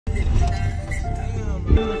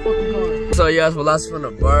So yeah, it's Velocity from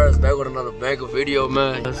the bars, back with another banger video,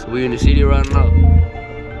 man. We in the city right now.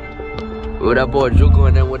 With that boy Juco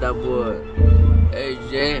and then with that boy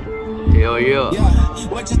AJ. Hell yeah.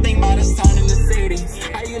 What you think about us time in the city?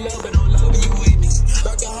 How you love it, don't love you with me.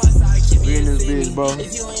 We in this bitch, bro.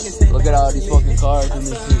 Look at all these fucking cars in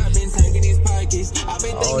this shit.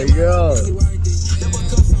 Oh yeah.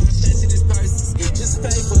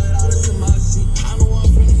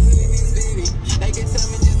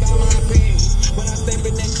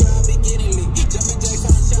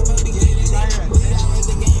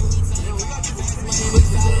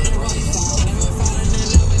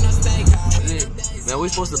 Man, we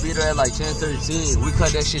supposed to be there at like 10:13. We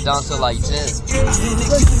cut that shit down to like 10.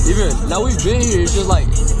 Even now we've been here, it's just like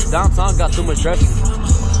downtown got too much traffic.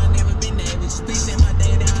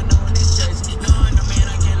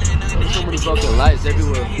 There's so many fucking lights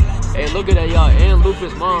everywhere. Hey, look at that, y'all. And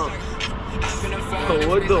Lupus' mom. Oh,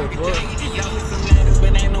 what the fuck?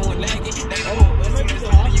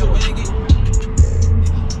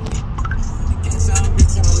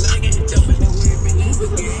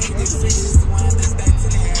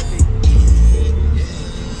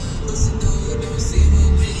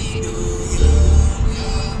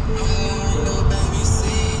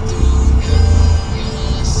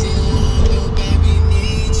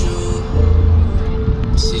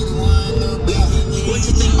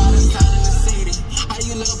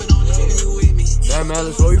 Yeah, man,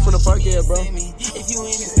 let's roll you from the park here, bro.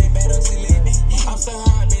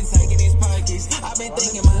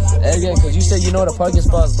 Hey, again, cause you said you know the parking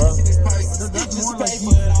spots, bro.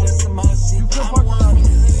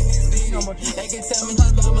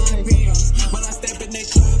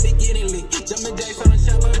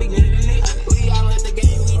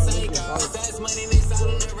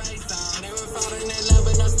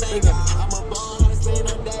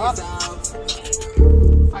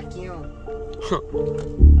 Fuck you.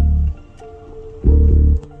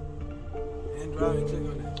 And drive and click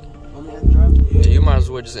on that. Yeah, you might as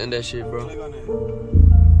well just end that shit, bro. Click on that.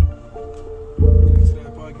 Click to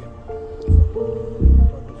that parking.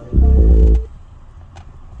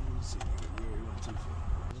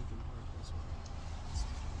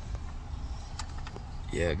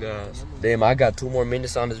 Yeah, guys. Damn, I got 2 more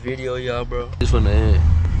minutes on this video, y'all, bro. This from the end.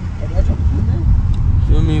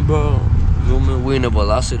 Feel me, bro? Feel me? We in the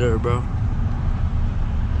Velocity, bro.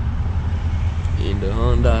 In the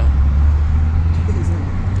Honda.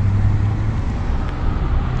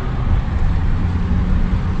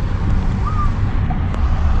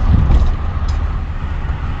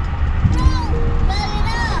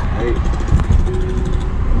 Hey.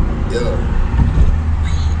 Yeah.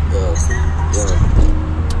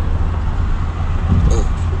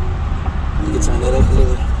 You can turn that up a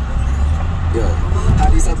little. Yeah. How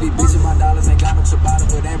these up be bitching my dollars ain't got much about it,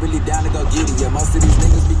 but ain't really down to go get it. Yeah, most of these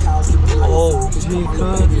niggas be caused to be like, oh,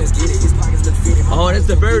 baby, let's get it. His pockets look fitted. Oh, that's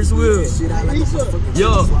the Ferris wheel.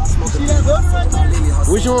 Yo.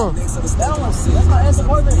 Which one? That one. That's my ass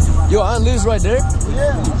apartment. Yo, Aunt Liz right there?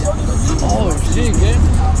 Yeah. Oh, shit, man.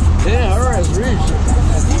 Damn, her ass rich.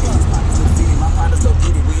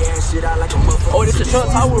 Oh, this is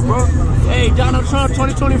Trump Tower, bro. Hey, Donald Trump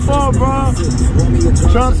 2024, bro.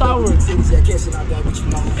 Trump Tower.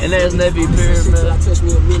 And there's Navy Pier, man.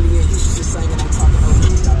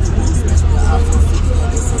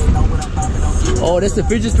 Oh, that's the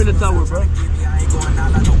fidget spinner tower, bro.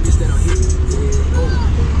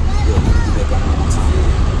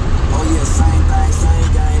 Oh yeah, same thing, same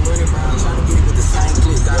game, running around trying to get it with the same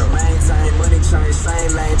clip. Gotta maintain money, change,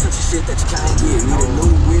 same lane, touch the shit that you can't get. Need a new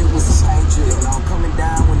wheel with the same trip. I'm coming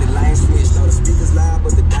down when the lane switch. Know the speakers loud,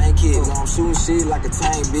 but the dang kids. I'm shooting shit like a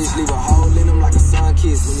tank, bitch. Leave a hole in them like a sun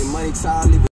kiss. When your money tall, leave